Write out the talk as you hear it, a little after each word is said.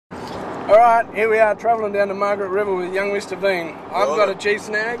Alright, here we are travelling down the Margaret River with young Mr. Veen. I've got a cheese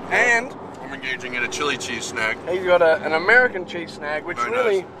snag and I'm engaging in a chili cheese snag. he's got an American cheese snag, which Very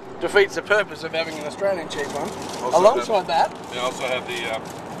really nice. defeats the purpose of having an Australian cheese one. Also Alongside that, They also have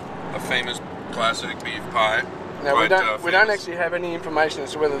the famous classic beef pie. now we don't actually have any information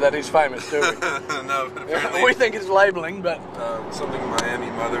as to whether that is famous, do we? No, but apparently We think it's labelling, but something Miami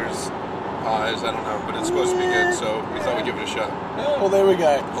Mother's pies, I don't know, but it's supposed to be good, so we thought we'd give it a shot. well, there we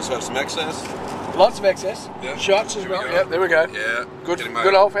go. Also have some excess. Lots of excess. Yeah. Shots as Here we well. go. Yep, there we go. Yeah.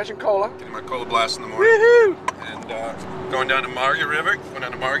 Good old-fashioned cola. Getting my cola blast in the morning. Woohoo! And going down to Margaret River, going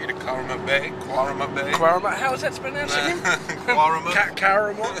down to Margaret to Quarrama Bay. Quarrama. How is that pronounced again? Quarrama.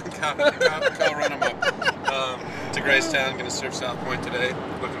 Quarrama. To Gracetown, going to surf South Point today.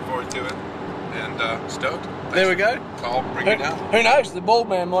 Looking forward to it. And stoked. There we go. Call, bring me down. Who knows? The bald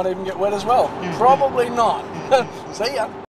man might even get wet as well. Probably not. See ya.